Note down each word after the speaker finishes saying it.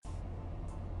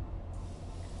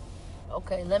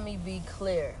Okay, let me be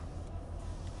clear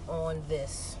on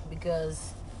this,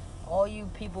 because all you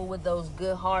people with those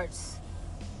good hearts,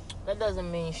 that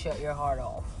doesn't mean shut your heart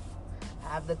off. I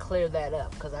have to clear that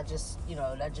up, because I just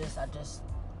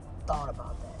thought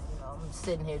about that. I'm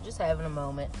sitting here just having a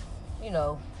moment.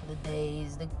 The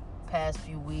days, the past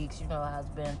few weeks, how it's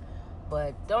been.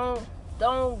 But don't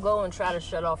go and try to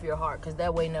shut off your heart, because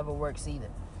that way never works either.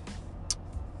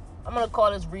 I'm going to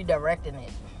call this redirecting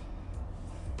it.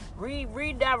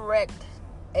 Redirect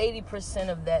 80%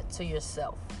 of that to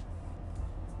yourself.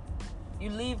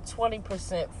 You leave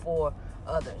 20% for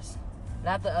others,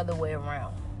 not the other way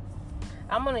around.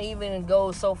 I'm going to even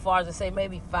go so far as to say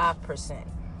maybe 5%.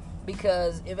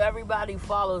 Because if everybody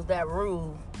follows that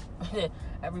rule,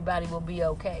 everybody will be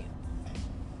okay.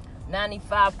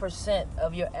 95%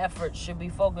 of your effort should be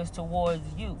focused towards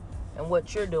you and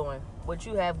what you're doing, what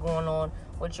you have going on,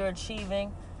 what you're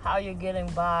achieving, how you're getting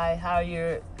by, how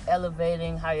you're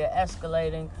elevating, how you're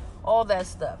escalating, all that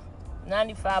stuff.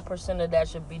 95% of that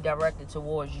should be directed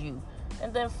towards you.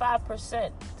 And then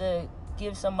 5% to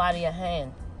give somebody a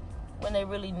hand when they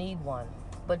really need one.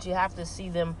 But you have to see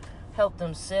them help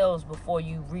themselves before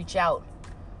you reach out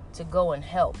to go and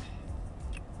help.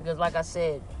 Because like I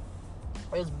said,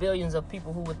 there's billions of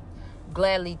people who would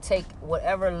gladly take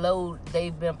whatever load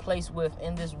they've been placed with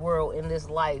in this world, in this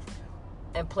life,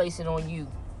 and place it on you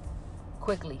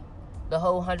quickly, the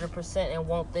whole 100%, and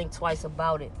won't think twice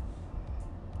about it.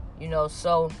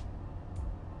 So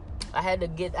I had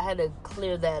to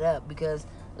clear that up, because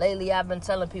lately I've been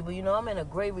telling people, I'm in a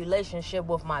great relationship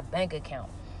with my bank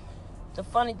account. The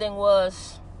funny thing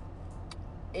was,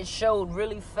 it showed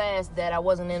really fast that I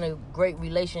wasn't in a great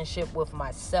relationship with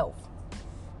myself.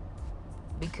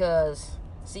 Because,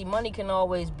 see, money can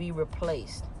always be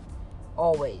replaced.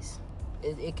 Always.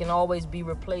 It can always be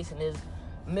replaced, and there's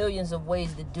millions of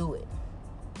ways to do it.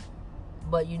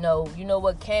 But you know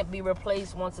what can't be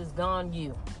replaced once it's gone?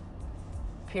 You.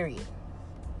 Period.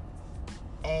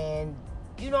 And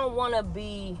you don't want to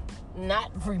be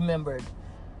not remembered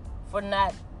for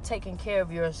not taking care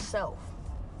of yourself.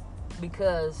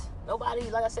 Because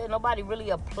nobody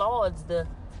really applauds the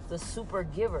super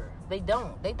giver. They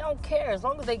don't care as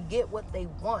long as they get what they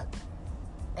want.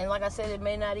 And like I said, it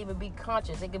may not even be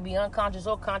conscious. It could be unconscious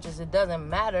or conscious. It doesn't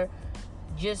matter.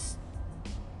 Just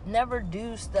never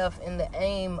do stuff in the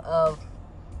aim of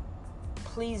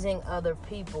pleasing other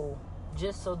people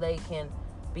just so they can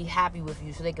be happy with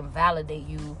you, so they can validate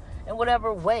you in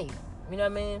whatever way. You know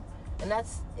what I mean? And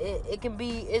that's it. It can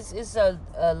be, it's a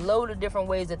load of different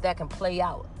ways that can play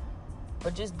out.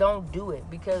 But just don't do it,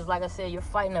 because like I said, you're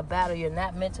fighting a battle you're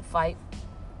not meant to fight.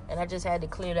 And I just had to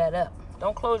clear that up.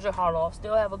 Don't close your heart off.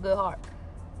 Still have a good heart.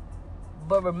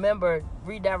 But remember,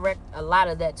 redirect a lot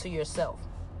of that to yourself.